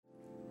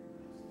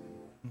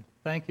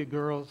Thank you,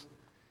 girls.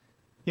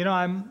 You know,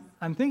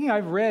 I'm thinking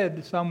I've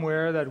read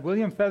somewhere that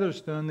William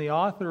Featherstone, the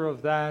author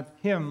of that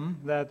hymn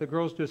that the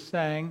girls just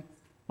sang,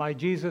 My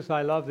Jesus,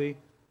 I Love Thee,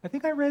 I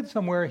think I read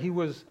somewhere he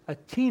was a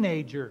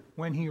teenager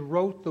when he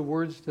wrote the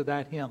words to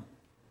that hymn.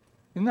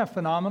 Isn't that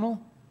phenomenal?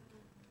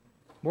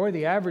 Boy,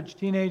 the average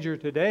teenager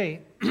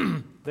today,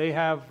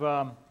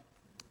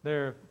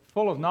 they're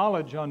full of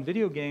knowledge on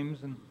video games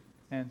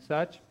and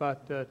such,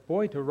 but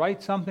boy, to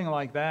write something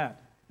like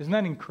that, isn't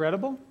that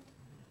incredible?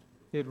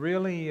 It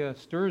really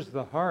stirs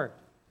the heart.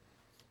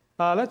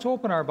 Let's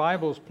open our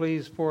Bibles,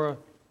 please, for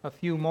a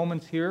few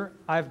moments here.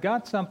 I've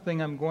got something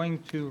I'm going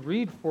to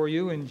read for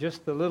you in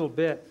just a little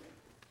bit.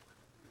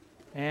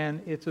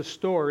 And it's a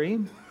story,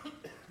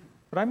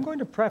 but I'm going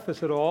to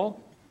preface it all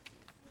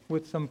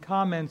with some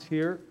comments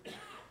here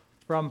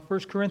from 1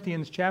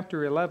 Corinthians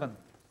chapter 11.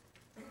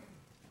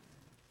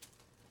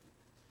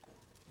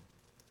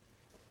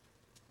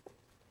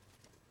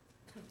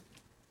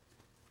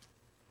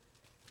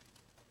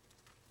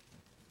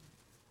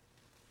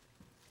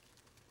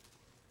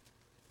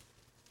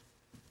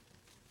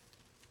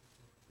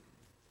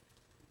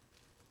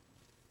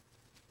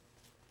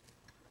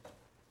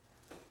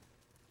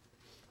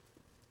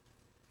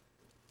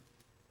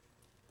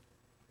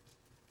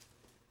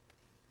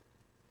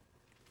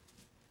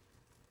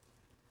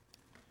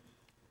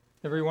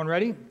 Everyone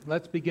ready?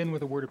 Let's begin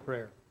with a word of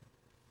prayer.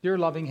 Dear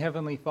loving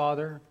Heavenly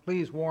Father,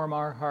 please warm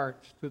our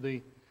hearts to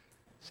the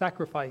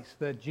sacrifice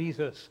that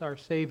Jesus, our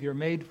Savior,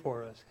 made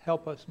for us.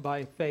 Help us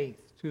by faith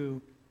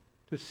to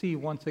see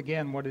once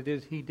again what it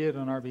is He did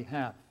on our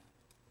behalf.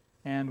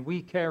 And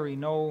we carry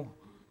no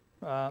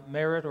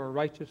merit or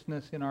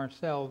righteousness in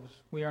ourselves.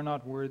 We are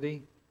not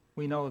worthy.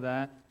 We know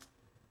that.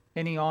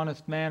 Any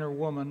honest man or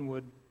woman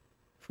would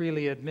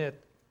freely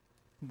admit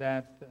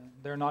that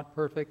they're not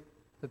perfect,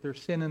 that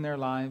there's sin in their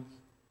lives.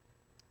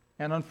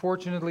 And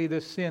unfortunately,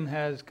 this sin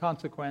has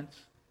consequence,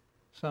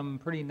 some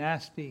pretty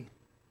nasty,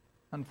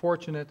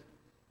 unfortunate,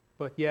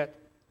 but yet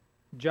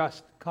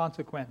just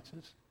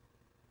consequences.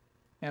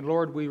 And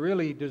Lord, we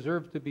really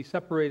deserve to be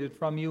separated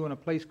from you in a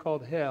place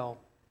called hell.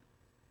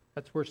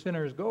 That's where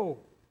sinners go.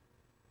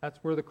 That's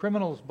where the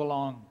criminals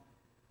belong.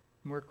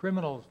 And we're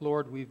criminals,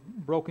 Lord. We've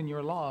broken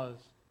your laws.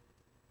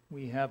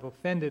 We have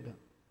offended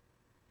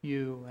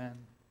you and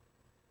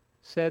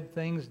said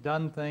things,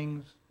 done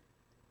things,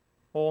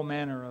 all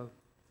manner of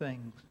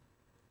things.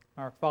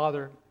 Our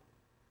Father,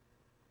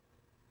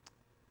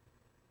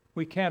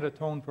 we can't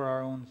atone for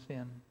our own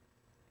sin.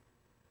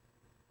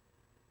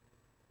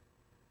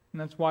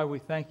 And that's why we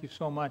thank you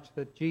so much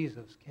that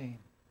Jesus came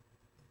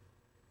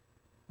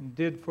and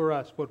did for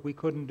us what we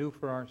couldn't do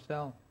for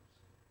ourselves.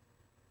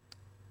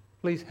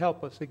 Please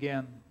help us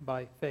again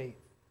by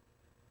faith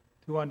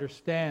to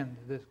understand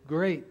this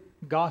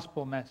great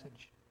gospel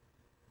message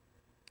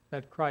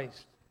that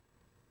Christ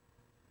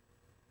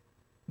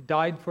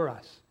died for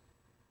us.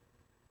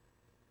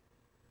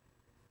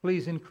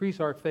 Please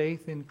increase our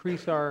faith,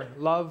 increase our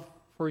love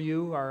for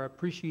you, our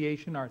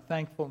appreciation, our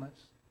thankfulness.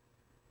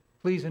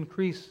 Please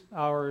increase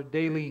our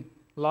daily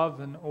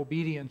love and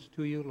obedience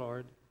to you,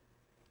 Lord.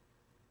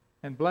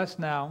 And bless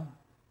now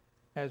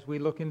as we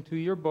look into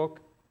your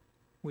book.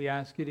 We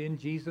ask it in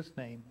Jesus'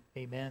 name.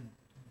 Amen.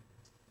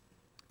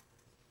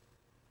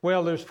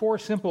 Well, there's 4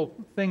 simple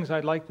things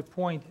I'd like to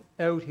point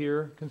out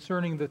here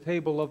concerning the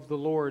table of the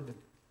Lord.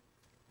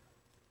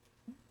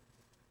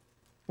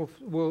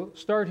 We'll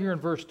start here in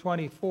verse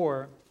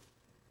 24.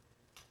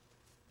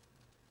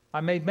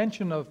 I made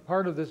mention of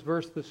part of this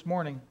verse this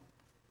morning.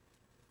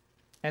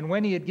 And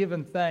when he had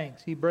given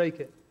thanks, he brake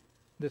it.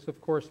 This,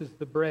 of course, is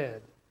the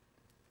bread.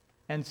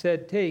 And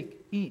said,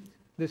 Take, eat.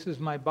 This is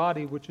my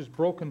body, which is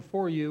broken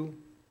for you.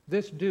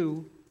 This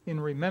do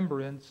in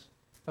remembrance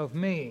of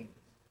me.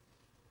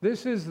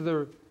 This is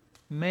the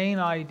main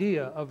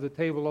idea of the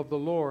table of the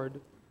Lord.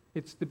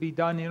 It's to be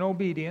done in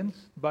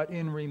obedience, but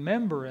in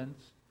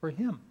remembrance for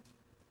Him.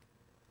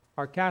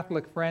 Our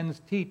Catholic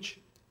friends teach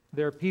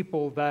their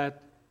people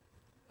that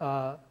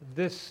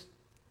this,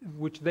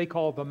 which they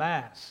call the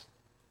Mass,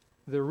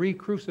 the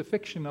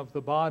re-crucifixion of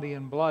the body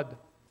and blood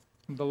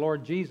of the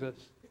Lord Jesus,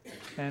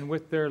 and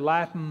with their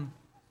Latin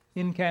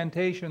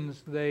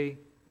incantations, they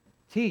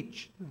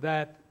teach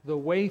that the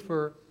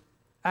wafer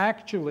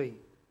actually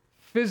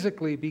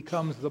physically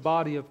becomes the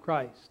body of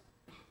Christ.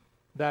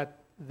 That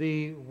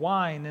the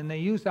wine, and they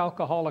use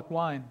alcoholic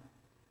wine,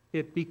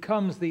 it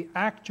becomes the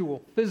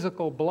actual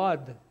physical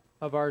blood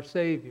of our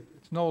Savior.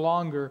 It's no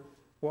longer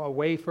a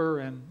wafer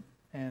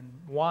and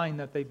wine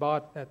that they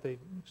bought at the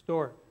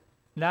store.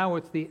 Now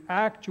it's the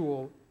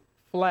actual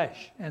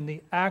flesh and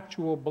the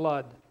actual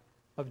blood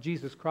of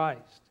Jesus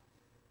Christ.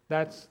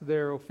 That's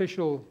their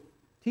official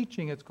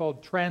teaching. It's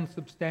called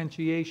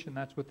transubstantiation.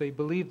 That's what they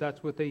believe.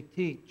 That's what they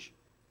teach.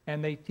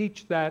 And they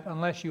teach that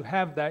unless you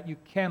have that, you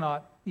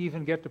cannot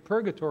even get to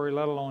purgatory,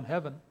 let alone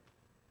heaven.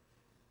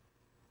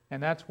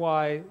 And that's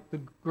why the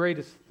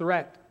greatest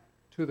threat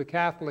to the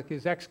Catholic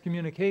is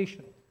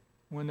excommunication,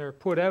 when they're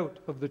put out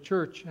of the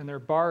church and they're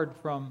barred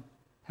from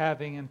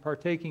having and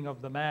partaking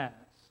of the Mass.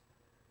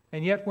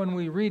 And yet when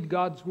we read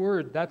God's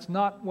Word, that's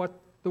not what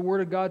the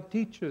Word of God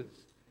teaches.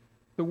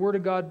 The Word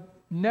of God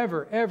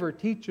never, ever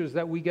teaches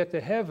that we get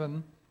to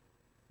heaven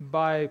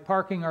by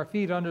parking our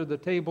feet under the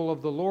table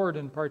of the Lord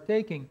and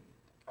partaking.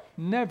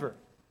 Never.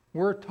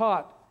 We're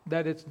taught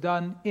that it's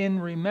done in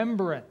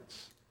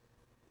remembrance.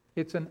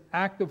 It's an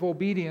act of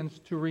obedience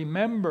to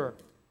remember.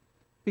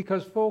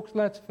 Because, folks,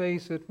 let's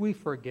face it, we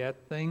forget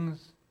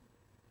things.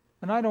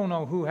 And I don't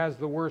know who has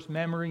the worst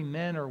memory,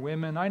 men or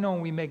women. I know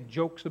we make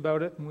jokes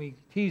about it and we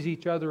tease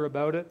each other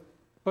about it.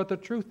 But the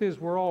truth is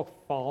we're all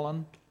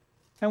fallen.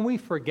 And we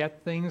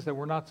forget things that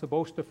we're not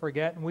supposed to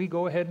forget. And we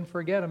go ahead and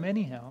forget them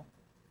anyhow.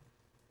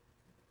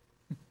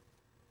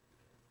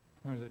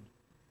 There's a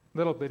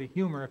little bit of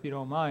humor, if you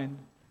don't mind.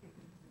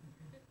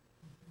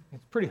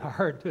 It's pretty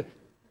hard to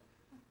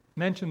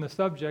mention the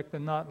subject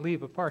and not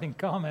leave a parting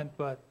comment,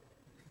 but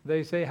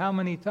they say, how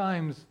many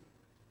times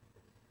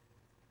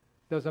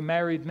does a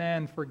married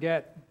man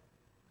forget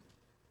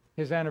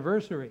his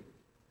anniversary?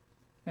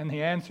 And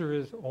the answer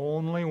is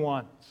only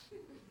once.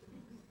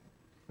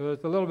 So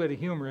it's a little bit of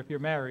humor if you're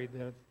married.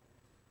 It's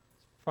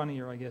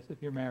funnier, I guess, if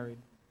you're married.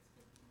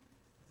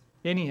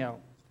 Anyhow,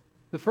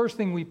 the first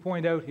thing we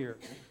point out here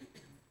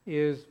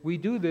is we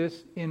do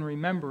this in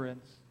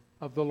remembrance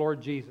of the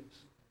Lord Jesus.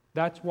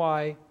 That's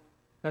why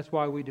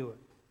we do it.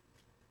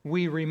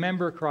 We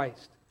remember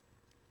Christ.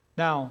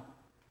 Now,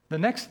 the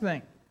next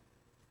thing,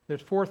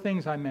 there's 4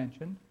 things I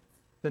mentioned.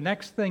 The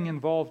next thing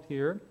involved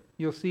here,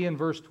 you'll see in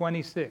verse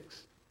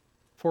 26.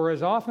 For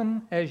as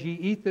often as ye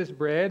eat this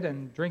bread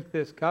and drink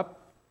this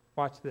cup,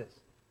 watch this,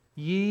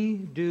 ye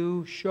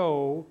do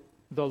show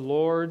the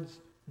Lord's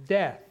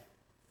death.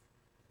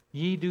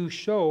 Ye do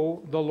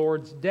show the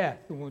Lord's death.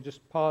 And we'll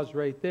just pause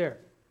right there.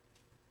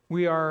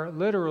 We are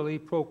literally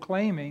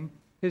proclaiming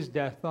his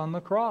death on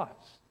the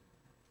cross.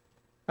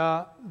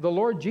 The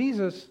Lord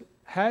Jesus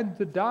had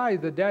to die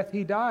the death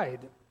he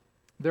died.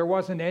 There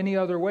wasn't any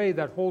other way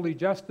that holy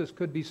justice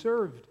could be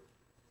served.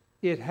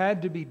 It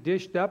had to be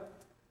dished up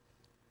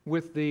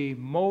with the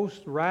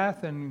most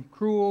wrath and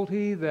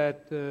cruelty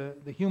that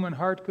the human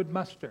heart could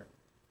muster.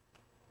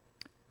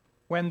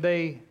 When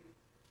they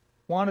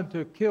wanted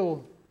to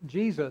kill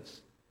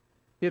Jesus,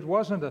 it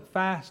wasn't a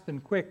fast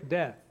and quick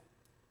death.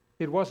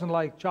 It wasn't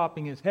like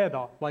chopping his head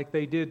off like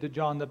they did to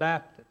John the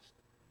Baptist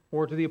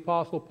or to the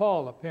Apostle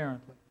Paul,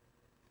 apparently.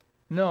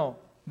 No,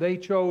 they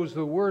chose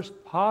the worst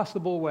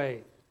possible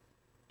way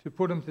to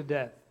put him to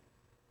death,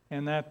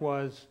 and that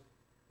was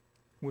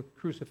with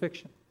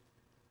crucifixion.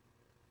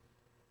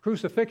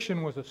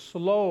 Crucifixion was a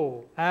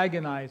slow,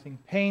 agonizing,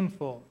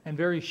 painful, and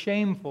very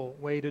shameful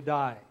way to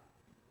die.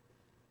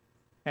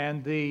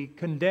 And the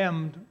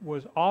condemned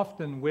was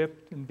often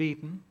whipped and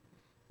beaten.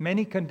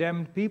 Many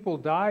condemned people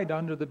died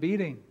under the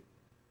beating.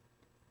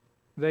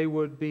 They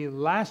would be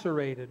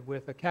lacerated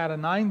with a cat o'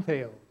 nine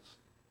tails.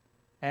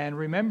 And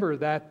remember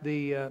that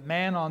the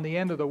man on the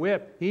end of the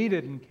whip, he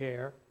didn't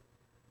care.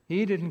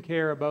 He didn't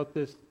care about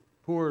this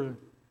poor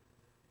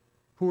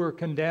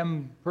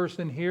condemned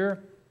person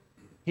here.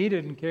 He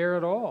didn't care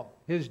at all.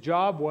 His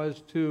job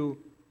was to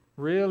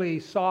really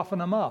soften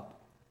them up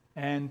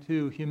and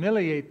to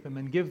humiliate them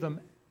and give them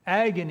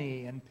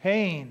agony and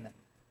pain.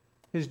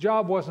 His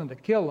job wasn't to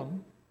kill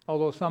them,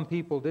 although some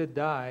people did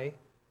die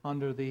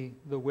under the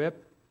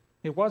whip.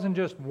 It wasn't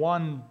just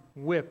one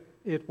whip.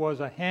 It was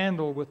a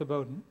handle with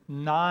about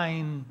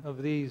 9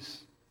 of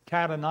these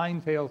cat o' nine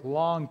tails,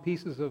 long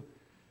pieces of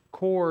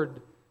cord,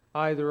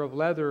 either of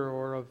leather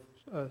or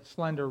of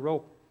slender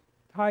rope,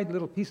 tied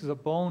little pieces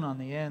of bone on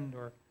the end,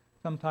 or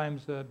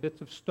sometimes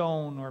bits of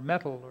stone or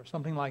metal or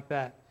something like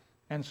that.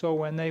 And so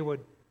when they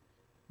would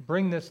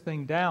bring this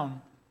thing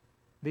down,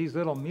 these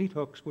little meat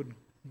hooks would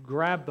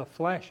grab the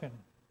flesh and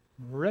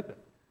rip it.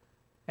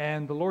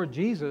 And the Lord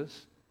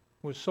Jesus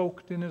was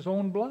soaked in his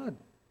own blood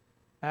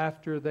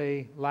after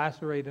they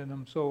lacerated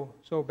him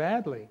so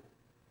badly.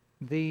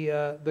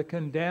 The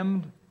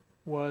condemned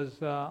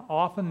was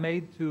often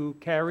made to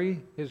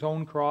carry his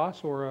own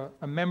cross or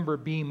a member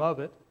beam of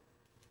it,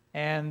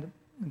 and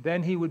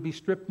then he would be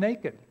stripped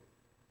naked,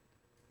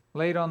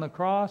 laid on the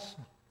cross,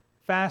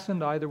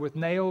 fastened either with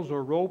nails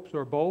or ropes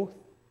or both,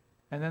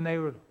 and then they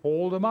would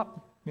hold him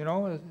up. You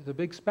know, it's a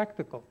big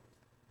spectacle.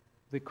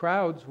 The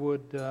crowds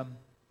would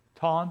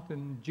taunt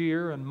and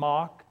jeer and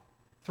mock,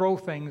 throw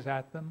things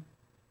at them.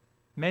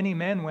 Many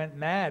men went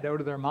mad out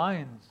of their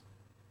minds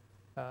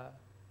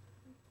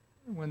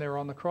when they were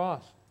on the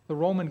cross. The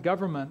Roman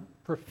government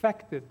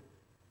perfected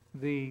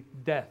the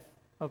death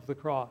of the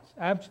cross,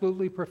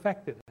 absolutely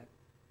perfected it.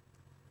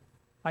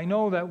 I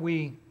know that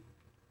we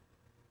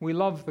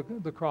love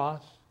the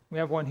cross. We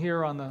have one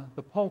here on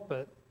the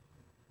pulpit.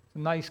 It's a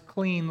nice,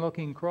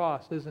 clean-looking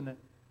cross, isn't it?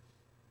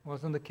 It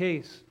wasn't the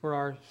case for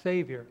our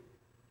Savior.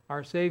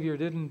 Our Savior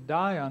didn't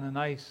die on a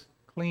nice,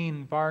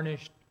 clean,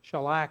 varnished,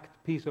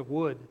 shellacked piece of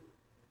wood.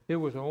 It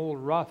was an old,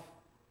 rough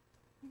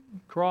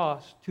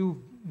cross,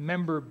 2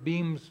 member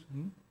beams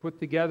put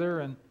together,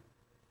 and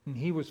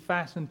he was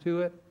fastened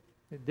to it.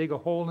 They'd dig a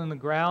hole in the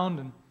ground,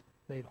 and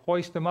they'd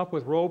hoist him up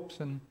with ropes,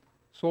 and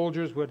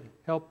soldiers would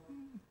help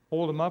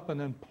hold him up and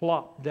then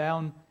plop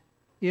down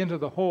into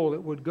the hole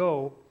it would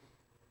go.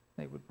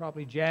 They would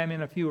probably jam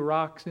in a few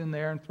rocks in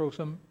there and throw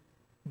some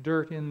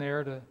dirt in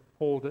there to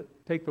hold it,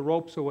 take the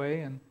ropes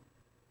away, and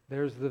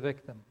there's the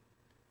victim.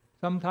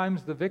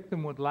 Sometimes the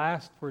victim would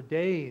last for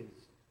days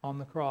on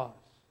the cross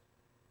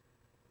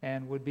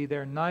and would be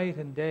there night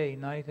and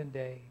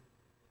day,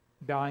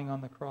 dying on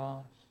the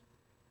cross.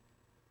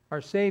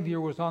 Our Savior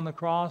was on the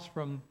cross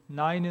from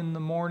 9 in the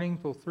morning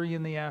till 3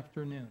 in the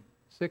afternoon,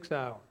 6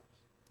 hours.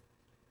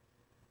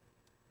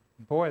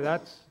 Boy,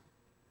 that's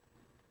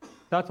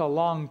a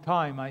long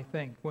time, I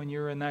think, when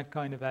you're in that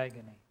kind of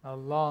agony. A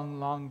long,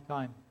 long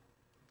time.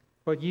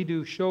 But ye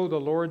do show the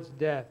Lord's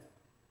death.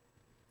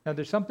 Now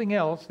there's something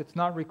else. It's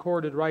not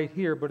recorded right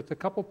here, but it's a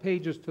couple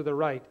pages to the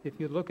right. If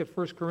you look at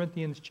 1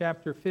 Corinthians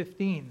chapter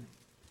 15.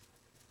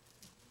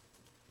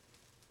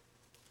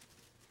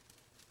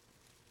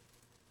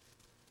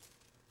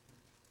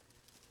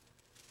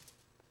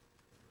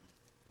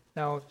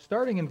 Now,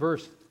 starting in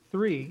verse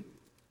 3,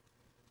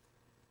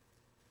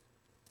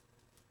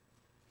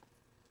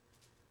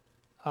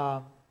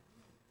 Paul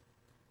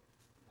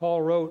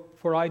wrote,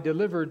 "For I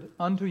delivered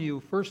unto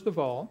you first of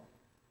all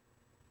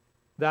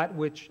that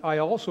which I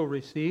also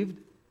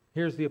received."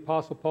 Here's the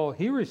Apostle Paul.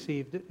 He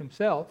received it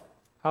himself,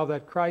 how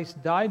that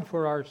Christ died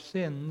for our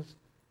sins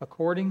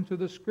according to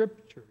the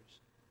Scriptures.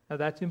 Now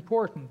that's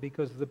important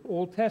because the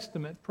Old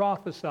Testament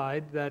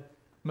prophesied that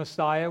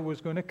Messiah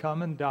was going to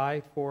come and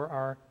die for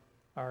our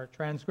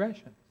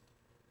transgressions.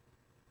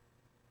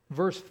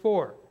 Verse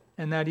 4,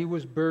 and that he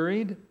was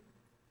buried.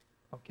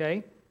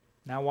 Okay,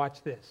 now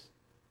watch this.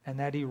 And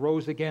that he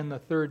rose again the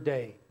third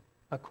day,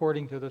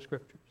 according to the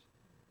Scriptures.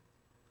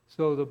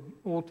 So the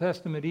Old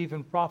Testament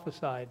even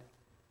prophesied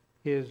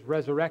his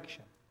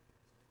resurrection.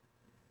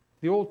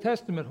 The Old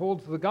Testament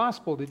holds the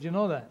gospel. Did you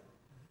know that?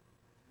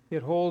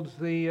 It holds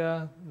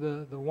the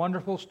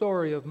wonderful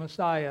story of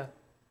Messiah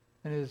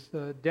and his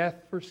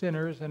death for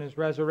sinners and his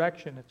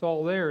resurrection. It's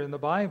all there in the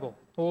Bible,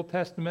 Old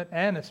Testament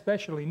and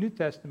especially New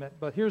Testament.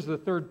 But here's the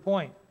third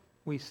point.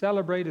 We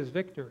celebrate his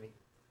victory.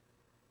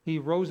 He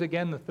rose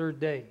again the third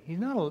day. He's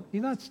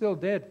not still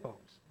dead,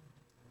 folks.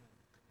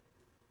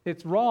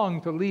 It's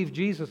wrong to leave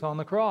Jesus on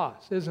the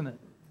cross, isn't it?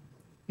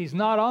 He's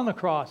not on the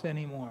cross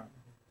anymore.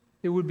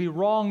 It would be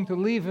wrong to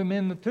leave him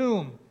in the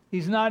tomb.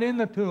 He's not in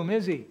the tomb,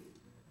 is he?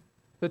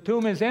 The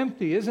tomb is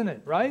empty, isn't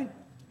it, right?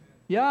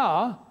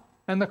 Yeah,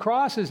 and the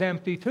cross is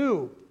empty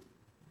too,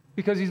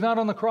 because he's not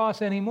on the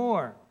cross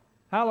anymore.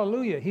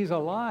 Hallelujah, he's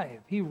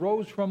alive. He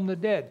rose from the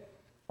dead.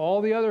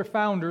 All the other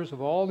founders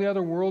of all the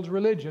other world's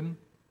religion,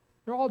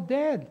 they're all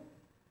dead.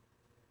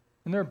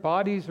 And their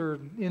bodies are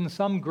in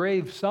some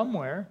grave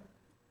somewhere,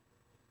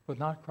 but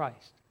not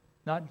Christ,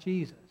 not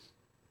Jesus.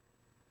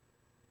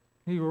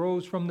 He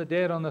rose from the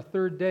dead on the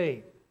third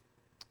day.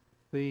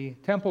 The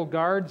temple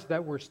guards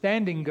that were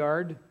standing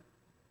guard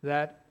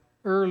that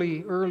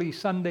early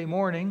Sunday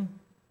morning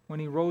when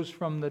he rose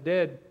from the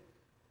dead,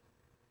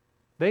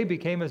 they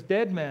became as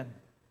dead men.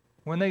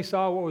 When they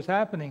saw what was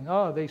happening,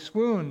 they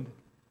swooned.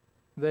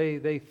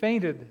 They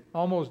fainted,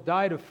 almost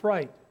died of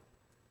fright.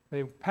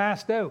 They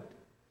passed out.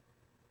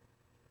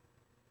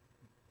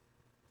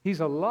 He's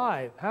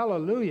alive.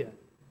 Hallelujah.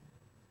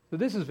 So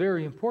this is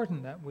very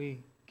important that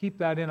we keep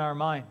that in our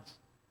minds.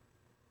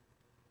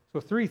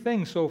 So 3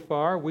 things so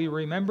far. We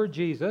remember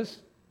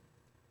Jesus.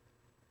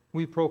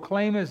 We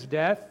proclaim his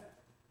death.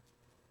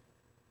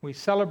 We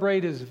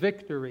celebrate his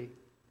victory.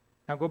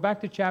 Now go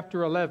back to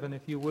chapter 11,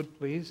 if you would,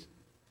 please.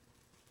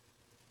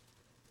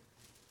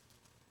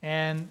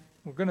 And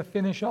we're going to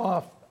finish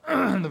off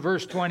the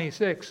verse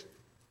 26.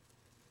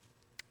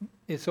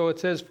 So it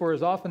says, "For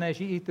as often as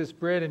ye eat this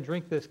bread and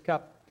drink this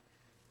cup,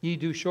 ye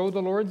do show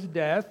the Lord's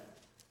death."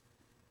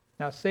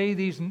 Now say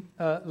these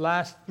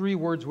last 3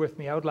 words with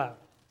me out loud.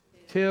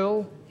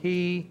 Till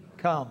he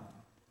come.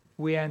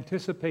 We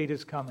anticipate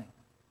his coming.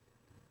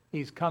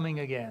 He's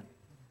coming again.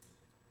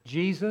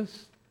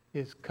 Jesus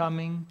is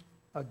coming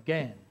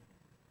again.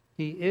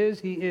 He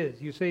is.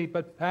 You say,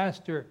 "But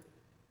Pastor,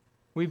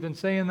 we've been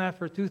saying that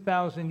for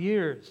 2,000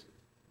 years.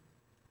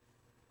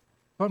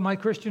 But my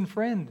Christian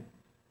friend,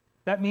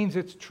 that means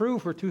it's true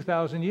for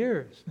 2,000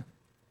 years.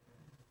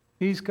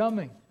 He's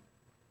coming.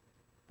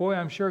 Boy,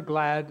 I'm sure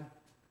glad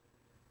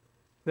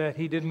that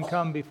he didn't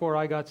come before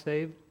I got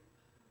saved.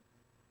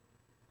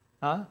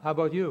 Huh? How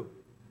about you?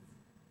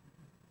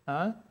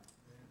 Huh?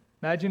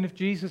 Imagine if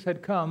Jesus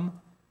had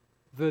come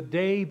the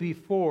day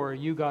before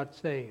you got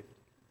saved.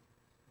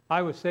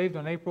 I was saved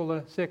on April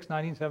 6,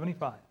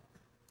 1975.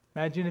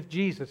 Imagine if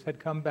Jesus had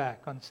come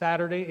back on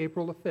Saturday,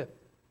 April the 5th,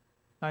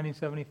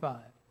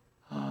 1975.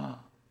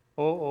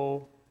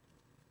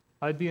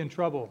 I'd be in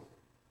trouble.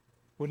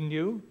 Wouldn't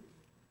you?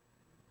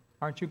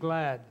 Aren't you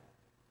glad?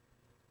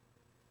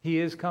 He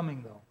is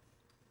coming, though.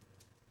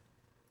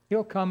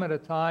 He'll come at a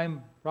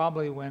time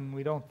probably when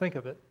we don't think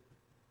of it,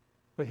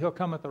 but he'll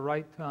come at the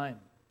right time.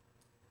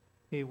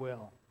 He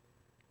will.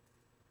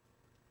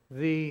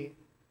 The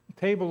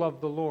table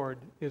of the Lord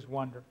is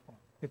wonderful.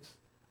 It's,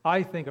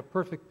 I think, a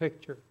perfect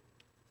picture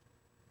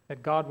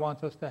that God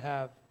wants us to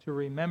have to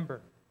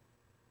remember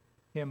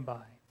him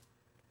by.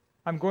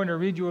 I'm going to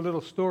read you a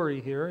little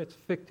story here. It's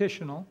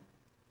fictional,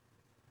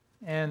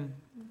 and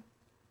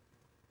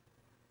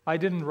I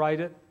didn't write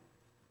it,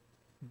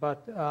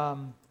 but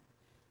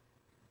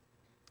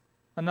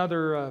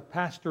another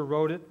pastor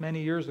wrote it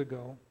many years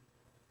ago.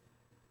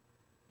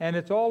 And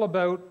it's all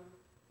about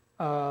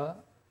a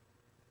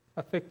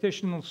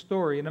fictional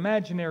story, an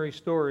imaginary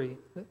story,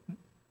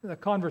 a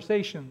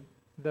conversation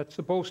that's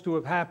supposed to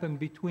have happened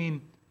between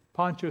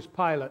Pontius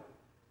Pilate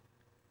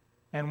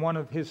and one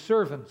of his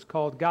servants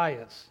called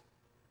Gaius.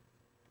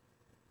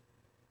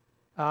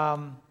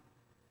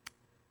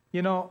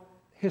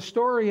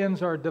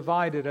 Historians are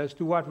divided as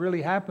to what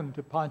really happened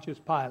to Pontius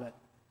Pilate.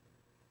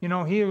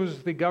 He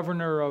was the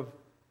governor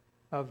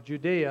of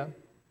Judea,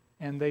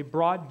 and they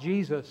brought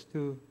Jesus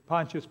to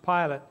Pontius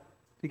Pilate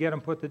to get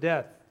him put to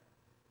death.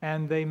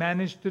 And they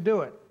managed to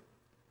do it.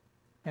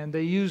 And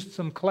they used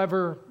some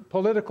clever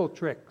political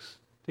tricks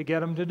to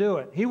get him to do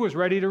it. He was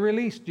ready to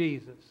release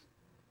Jesus.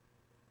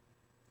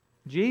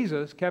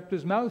 Jesus kept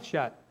his mouth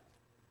shut.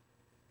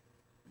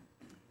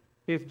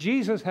 If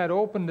Jesus had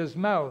opened his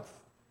mouth,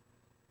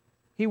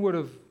 he would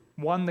have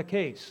won the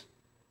case.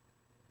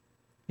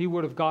 He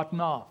would have gotten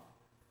off.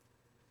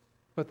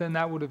 But then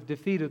that would have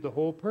defeated the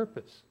whole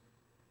purpose.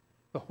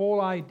 The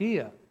whole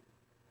idea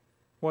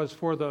was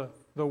for the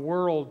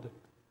world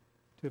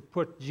to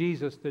put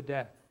Jesus to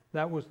death.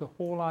 That was the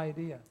whole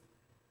idea.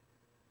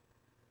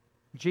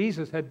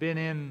 Jesus had been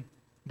in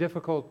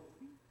difficult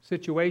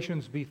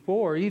situations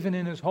before, even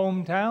in his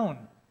hometown.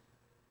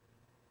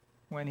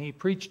 When he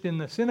preached in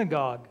the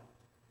synagogue,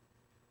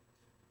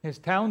 his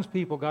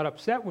townspeople got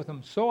upset with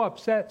him, so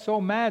upset, so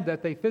mad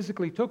that they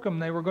physically took him,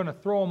 they were going to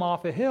throw him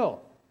off a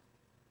hill.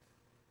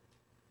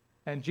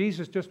 And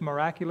Jesus just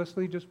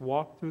miraculously just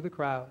walked through the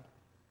crowd.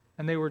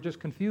 And they were just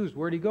confused.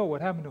 Where'd he go?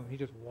 What happened to him? He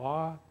just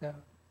walked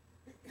out.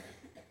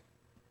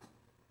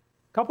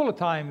 A couple of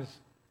times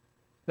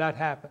that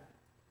happened.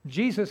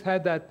 Jesus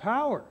had that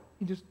power.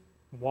 He just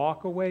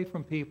walk away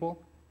from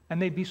people,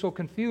 and they'd be so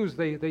confused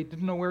they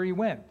didn't know where he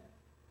went.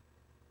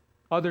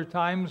 Other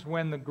times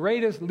when the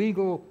greatest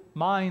legal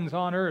minds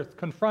on earth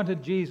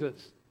confronted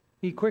Jesus,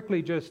 he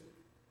quickly just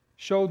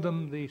showed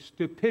them the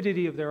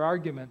stupidity of their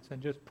arguments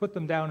and just put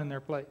them down in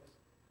their place.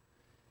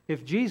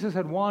 If Jesus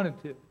had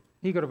wanted to,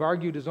 he could have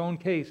argued his own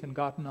case and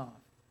gotten off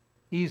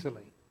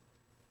easily.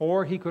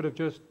 Or he could have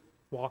just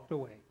walked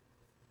away.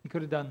 He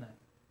could have done that.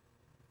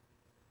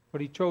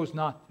 But he chose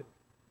not to.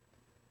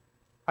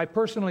 I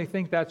personally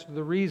think that's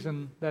the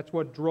reason, that's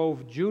what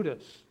drove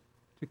Judas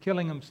to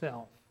killing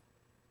himself.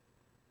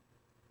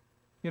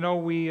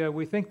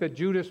 We think that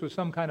Judas was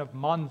some kind of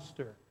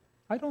monster.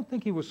 I don't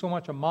think he was so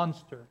much a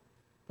monster,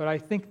 but I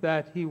think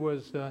that he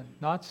was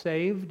not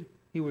saved.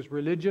 He was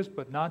religious,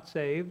 but not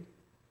saved.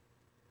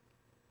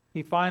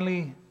 He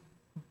finally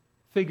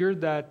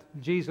figured that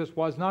Jesus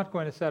was not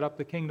going to set up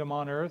the kingdom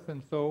on earth,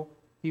 and so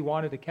he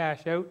wanted to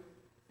cash out.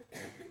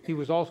 He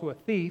was also a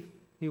thief.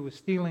 He was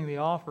stealing the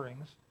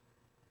offerings.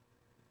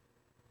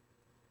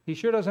 He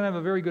sure doesn't have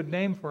a very good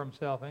name for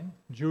himself,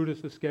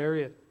 Judas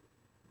Iscariot.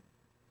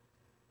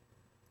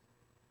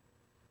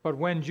 But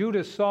when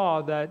Judas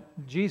saw that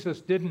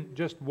Jesus didn't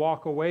just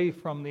walk away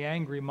from the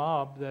angry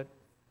mob, that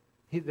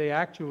they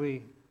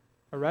actually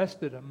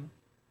arrested him,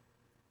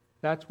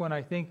 that's when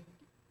I think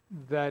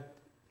that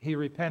he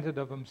repented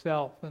of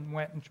himself and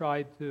went and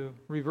tried to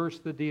reverse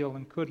the deal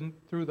and couldn't,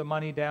 threw the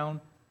money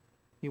down.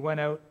 He went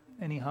out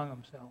and he hung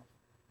himself.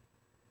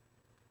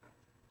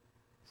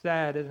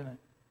 Sad, isn't it?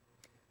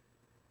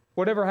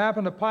 Whatever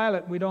happened to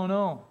Pilate, we don't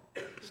know.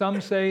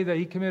 Some say that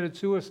he committed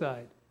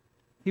suicide.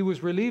 He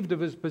was relieved of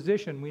his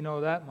position, we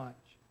know that much.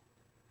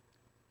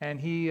 And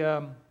he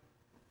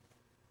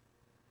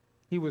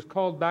was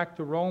called back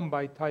to Rome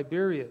by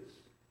Tiberius.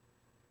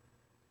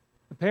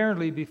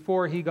 Apparently,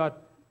 before he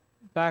got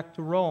back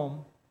to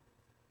Rome,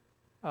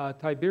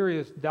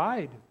 Tiberius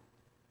died,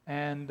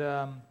 and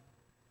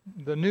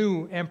the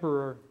new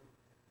emperor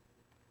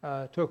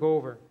took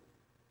over.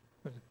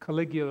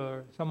 Caligula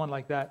or someone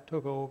like that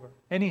took over.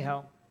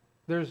 Anyhow,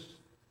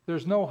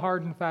 there's no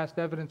hard and fast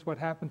evidence what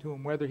happened to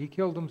him, whether he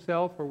killed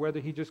himself or whether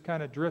he just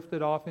kind of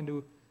drifted off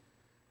into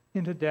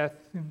death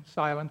in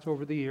silence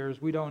over the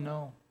years. We don't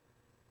know.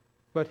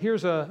 But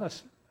here's a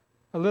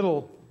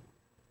little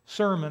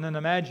sermon, an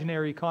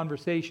imaginary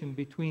conversation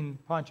between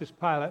Pontius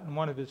Pilate and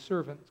one of his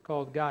servants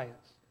called Gaius.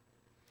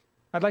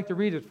 I'd like to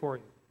read it for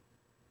you.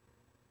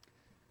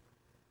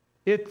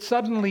 It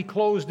suddenly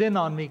closed in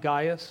on me,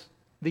 Gaius,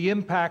 the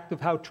impact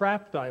of how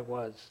trapped I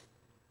was.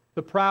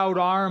 The proud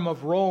arm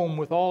of Rome,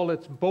 with all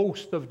its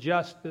boast of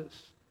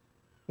justice,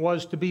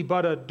 was to be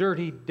but a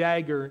dirty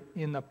dagger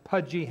in the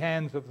pudgy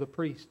hands of the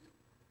priest.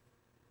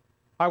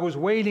 I was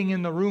waiting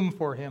in the room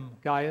for him,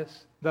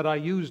 Gaius, that I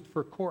used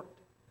for court,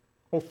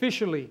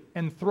 officially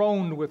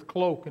enthroned with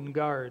cloak and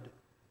guard,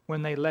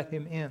 when they let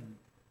him in.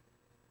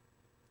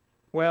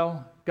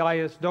 Well,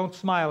 Gaius, don't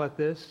smile at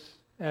this,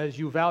 as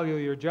you value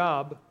your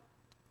job,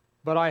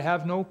 but I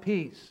have no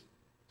peace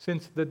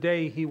since the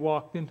day he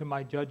walked into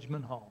my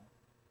judgment hall.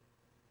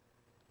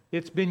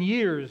 It's been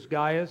years,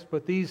 Gaius,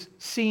 but these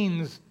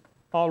scenes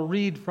I'll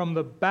read from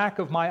the back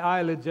of my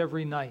eyelids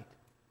every night.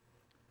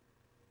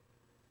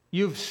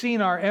 You've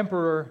seen our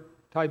emperor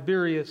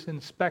Tiberius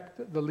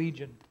inspect the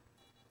legion.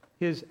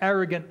 His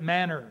arrogant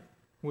manner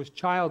was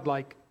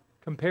childlike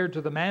compared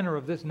to the manner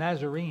of this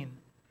Nazarene.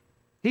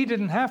 He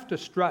didn't have to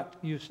strut,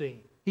 you see.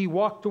 He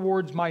walked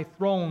towards my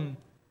throne,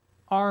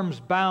 arms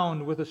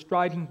bound with a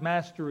strident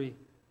mastery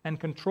and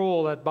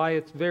control that by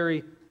its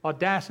very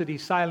audacity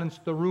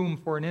silenced the room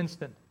for an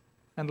instant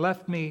and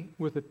left me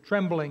with a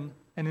trembling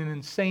and an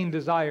insane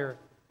desire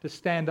to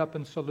stand up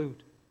and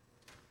salute.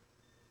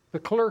 The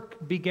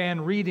clerk began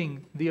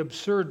reading the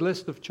absurd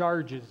list of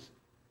charges,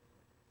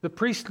 the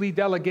priestly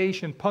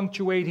delegation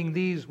punctuating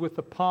these with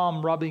the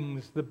palm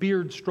rubbings, the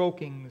beard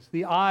strokings,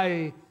 the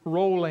eye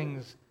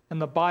rollings,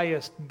 and the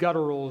biased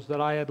gutturals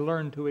that I had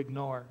learned to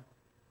ignore.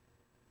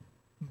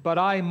 But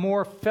I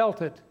more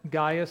felt it,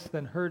 Gaius,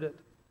 than heard it.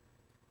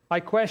 I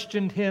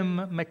questioned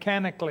him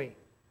mechanically.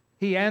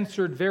 He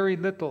answered very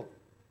little.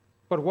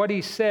 But what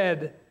he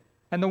said,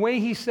 and the way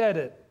he said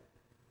it,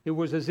 it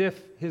was as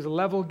if his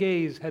level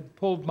gaze had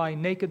pulled my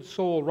naked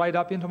soul right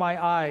up into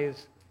my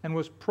eyes and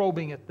was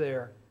probing it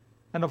there.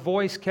 And a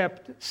voice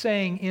kept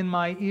saying in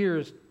my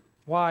ears,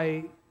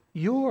 "Why,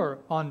 you're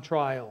on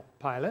trial,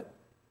 Pilate."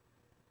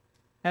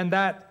 And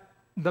that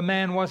the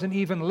man wasn't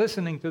even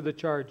listening to the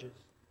charges.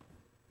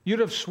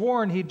 You'd have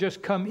sworn he'd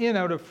just come in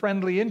out of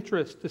friendly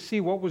interest to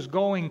see what was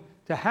going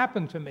to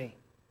happen to me.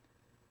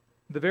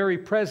 The very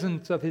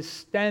presence of his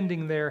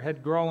standing there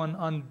had grown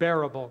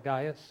unbearable,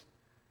 Gaius.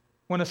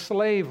 When a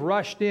slave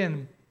rushed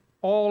in,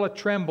 all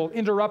a-tremble,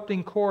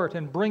 interrupting court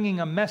and bringing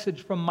a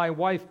message from my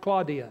wife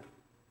Claudia.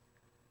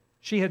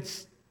 She had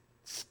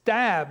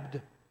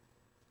stabbed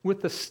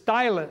with the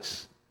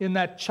stylus in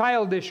that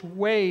childish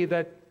way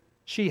that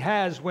she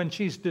has when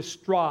she's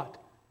distraught.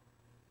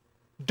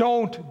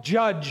 "Don't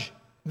judge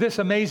this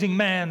amazing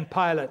man,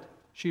 Pilate,"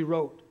 she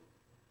wrote.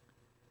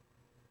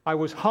 I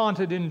was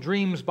haunted in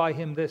dreams by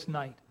him this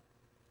night.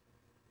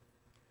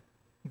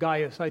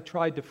 Gaius, I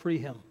tried to free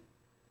him.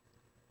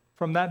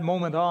 From that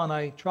moment on,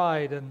 I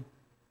tried, and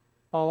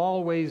I'll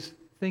always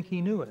think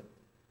he knew it.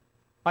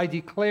 I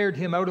declared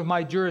him out of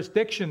my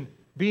jurisdiction,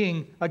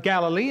 being a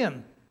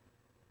Galilean.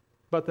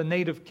 But the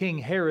native king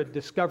Herod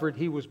discovered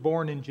he was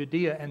born in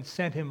Judea and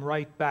sent him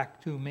right back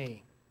to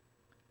me.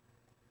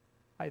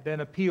 I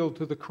then appealed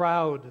to the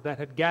crowd that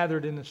had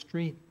gathered in the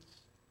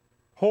streets,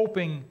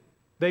 hoping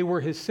they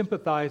were his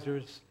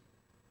sympathizers.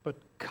 But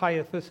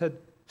Caiaphas had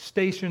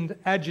stationed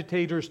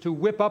agitators to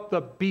whip up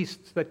the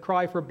beasts that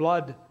cry for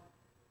blood.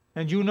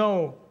 And you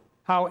know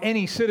how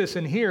any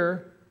citizen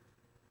here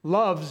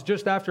loves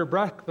just after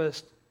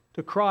breakfast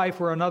to cry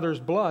for another's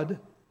blood.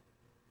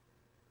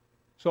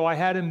 So I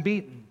had him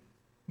beaten,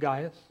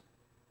 Gaius.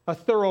 A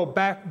thorough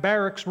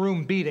barracks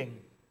room beating.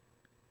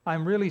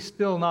 I'm really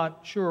still not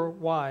sure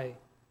why.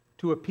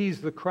 To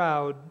appease the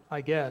crowd,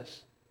 I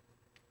guess.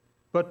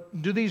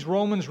 But do these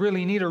Romans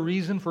really need a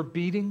reason for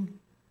beating?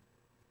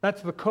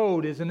 That's the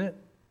code, isn't it?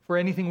 For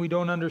anything we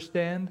don't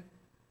understand?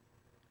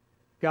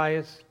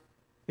 Gaius,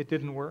 it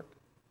didn't work.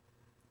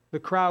 The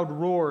crowd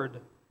roared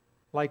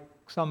like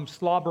some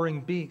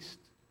slobbering beast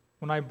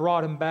when I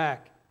brought him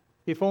back.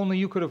 If only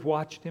you could have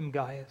watched him,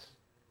 Gaius.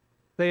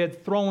 They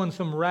had thrown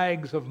some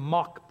rags of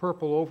mock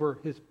purple over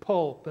his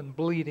pulp and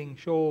bleeding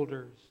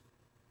shoulders.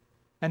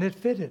 And it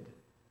fitted.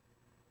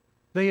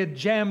 They had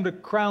jammed a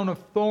crown of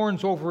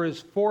thorns over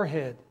his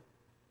forehead.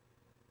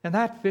 And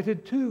that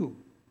fitted too.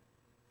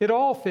 It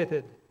all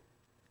fitted.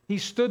 He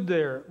stood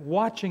there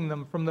watching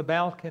them from the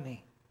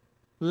balcony.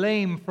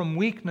 Lame from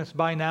weakness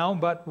by now,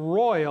 but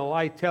royal,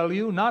 I tell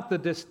you, not the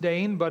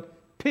disdain,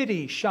 but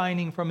pity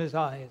shining from his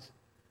eyes.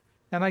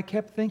 And I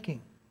kept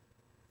thinking,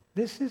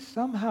 this is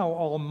somehow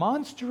all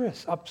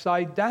monstrous,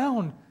 upside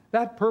down.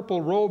 That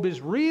purple robe is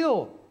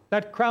real.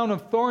 That crown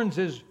of thorns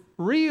is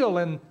real.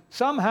 And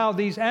somehow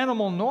these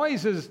animal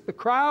noises the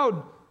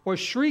crowd was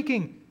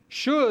shrieking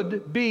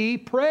should be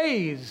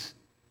praise.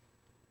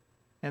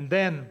 And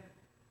then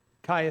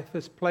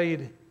Caiaphas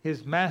played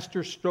his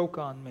master stroke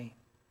on me.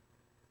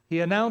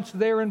 He announced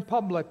there in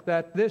public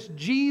that this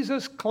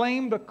Jesus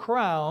claimed a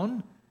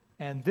crown,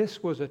 and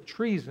this was a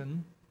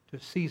treason to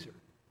Caesar.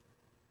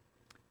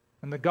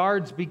 And the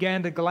guards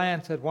began to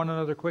glance at one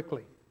another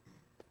quickly.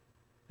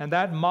 And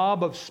that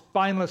mob of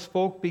spineless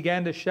folk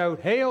began to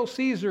shout, "Hail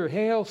Caesar,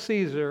 hail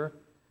Caesar."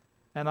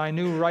 And I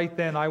knew right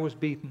then I was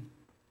beaten.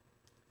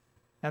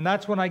 And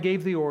that's when I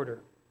gave the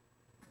order.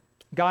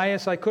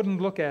 Gaius, I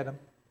couldn't look at him.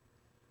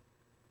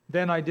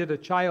 Then I did a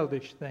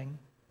childish thing.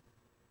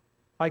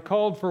 I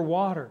called for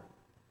water,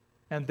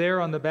 and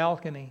there on the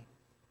balcony,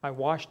 I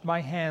washed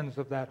my hands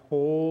of that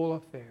whole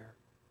affair.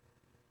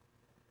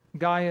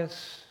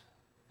 Gaius,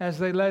 as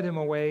they led him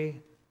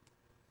away,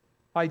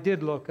 I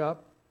did look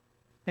up,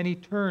 and he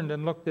turned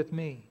and looked at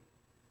me.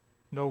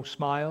 No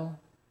smile,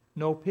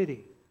 no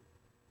pity.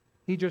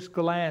 He just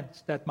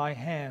glanced at my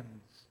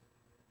hands,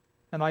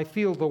 and I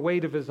feel the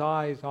weight of his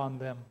eyes on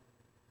them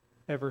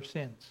ever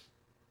since.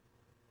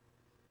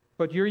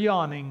 But you're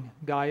yawning,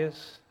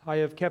 Gaius. I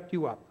have kept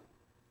you up.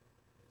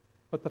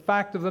 But the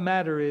fact of the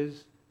matter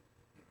is,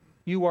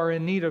 You are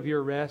in need of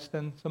your rest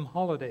and some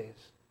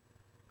holidays.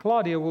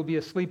 Claudia will be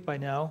asleep by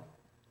now.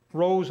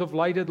 Rows of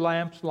lighted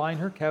lamps line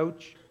her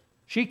couch.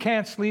 She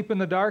can't sleep in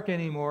the dark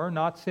anymore,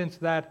 not since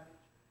that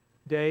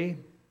day.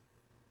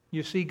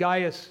 You see,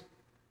 Gaius,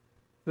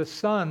 the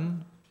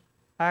sun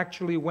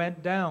actually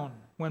went down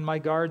when my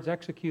guards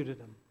executed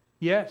him.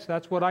 Yes,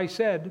 that's what I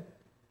said.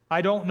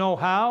 I don't know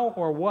how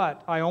or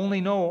what. I only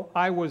know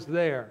I was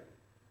there.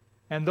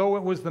 And though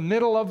it was the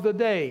middle of the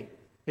day,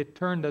 it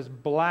turned as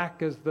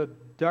black as the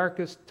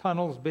darkest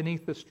tunnels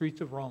beneath the streets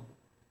of Rome.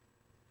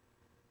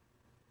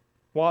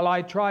 While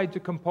I tried to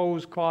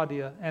compose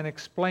Claudia and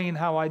explain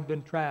how I'd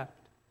been trapped,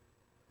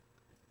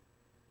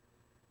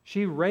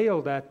 she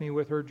railed at me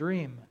with her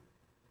dream.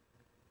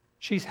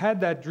 She's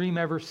had that dream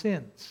ever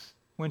since,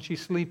 when she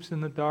sleeps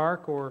in the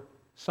dark or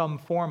some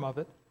form of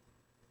it.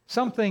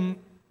 Something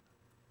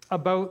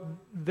about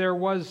there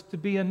was to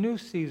be a new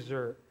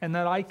Caesar and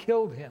that I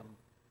killed him.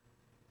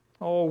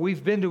 Oh,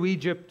 we've been to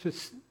Egypt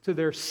to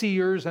their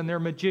seers and their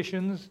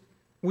magicians.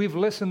 We've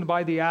listened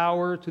by the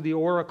hour to the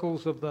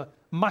oracles of the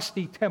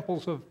musty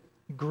temples of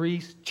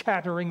Greece,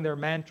 chattering their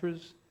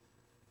mantras.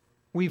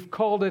 We've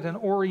called it an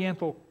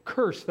oriental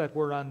curse that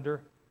we're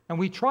under, and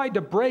we tried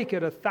to break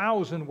it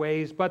 1,000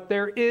 ways, but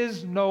there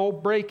is no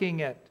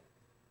breaking it.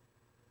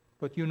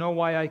 But you know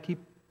why I keep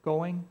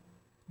going,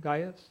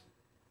 Gaius?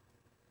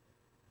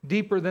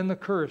 Deeper than the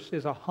curse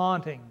is a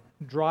haunting,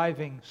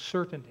 driving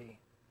certainty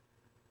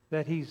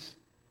that he's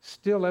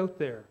still out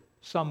there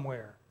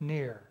somewhere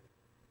near,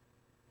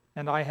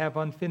 and I have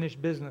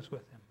unfinished business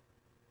with him.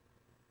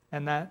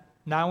 And that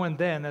now and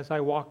then as I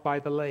walk by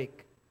the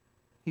lake,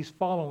 he's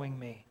following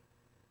me.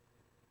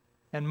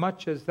 And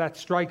much as that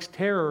strikes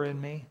terror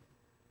in me,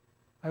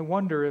 I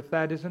wonder if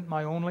that isn't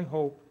my only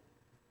hope.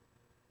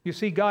 You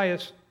see,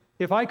 Gaius,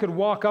 if I could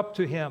walk up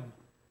to him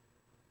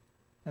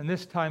and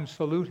this time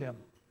salute him,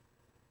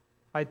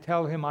 I'd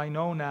tell him I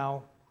know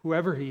now,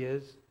 whoever he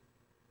is,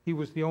 he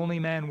was the only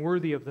man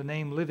worthy of the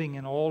name living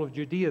in all of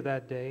Judea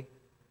that day.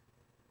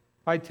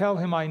 I'd tell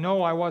him I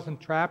know I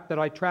wasn't trapped, that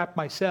I trapped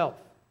myself.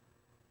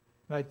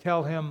 And I'd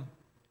tell him,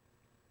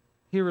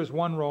 here is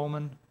one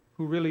Roman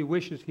who really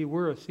wishes he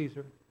were a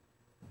Caesar.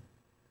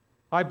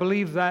 I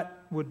believe that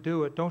would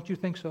do it. Don't you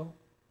think so?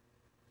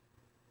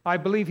 I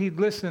believe he'd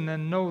listen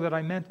and know that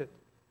I meant it.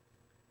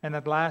 And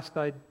at last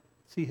I'd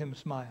see him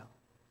smile.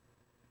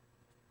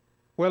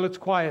 Well, it's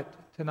quiet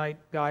tonight,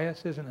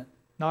 Gaius, isn't it?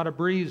 Not a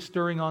breeze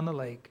stirring on the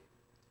lake.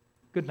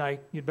 Good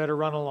night. You'd better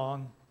run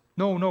along.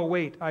 No,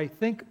 wait. I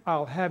think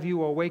I'll have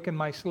you awaken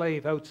my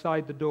slave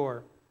outside the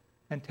door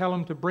and tell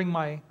him to bring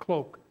my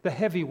cloak, the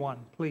heavy one,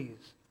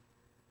 please.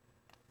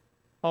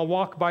 I'll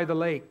walk by the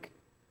lake.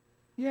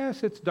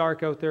 Yes, it's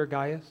dark out there,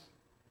 Gaius,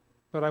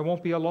 but I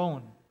won't be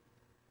alone.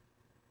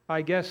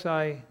 I guess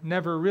I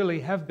never really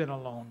have been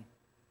alone.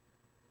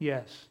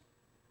 Yes.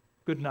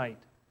 Good night,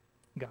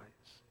 Gaius.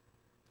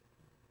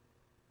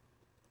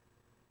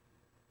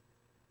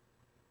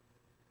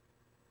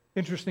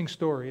 Interesting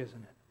story,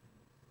 isn't it?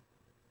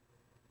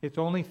 It's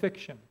only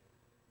fiction,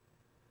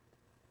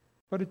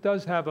 but it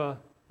does have a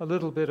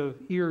little bit of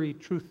eerie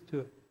truth to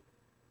it.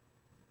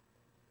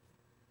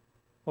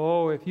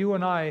 Oh, if you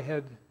and I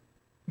had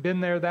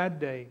been there that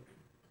day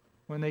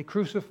when they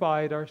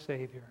crucified our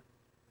Savior,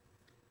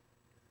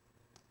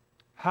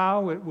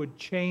 how it would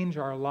change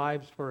our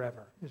lives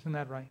forever. Isn't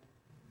that right?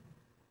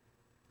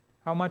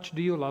 How much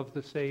do you love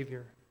the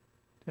Savior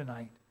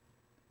tonight?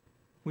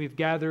 We've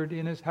gathered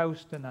in his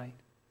house tonight.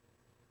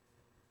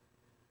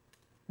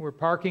 We're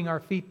parking our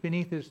feet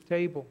beneath his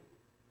table.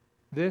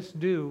 This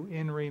do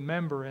in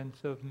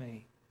remembrance of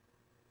me.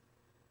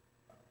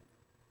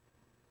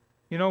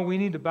 You know, we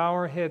need to bow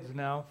our heads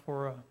now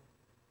for a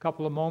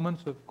couple of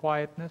moments of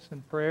quietness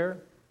and prayer.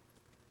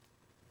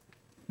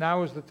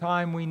 Now is the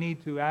time we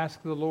need to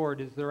ask the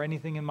Lord, is there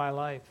anything in my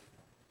life?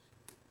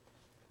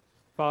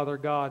 Father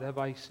God, have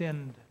I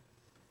sinned?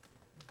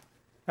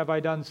 Have I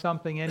done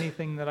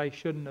anything that I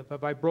shouldn't have?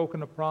 Have I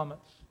broken a promise?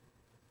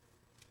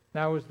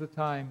 Now is the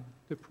time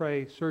to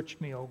pray, search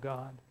me, O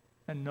God,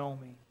 and know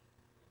me.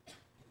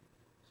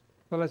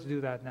 Well, let's do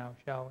that now,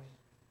 shall we?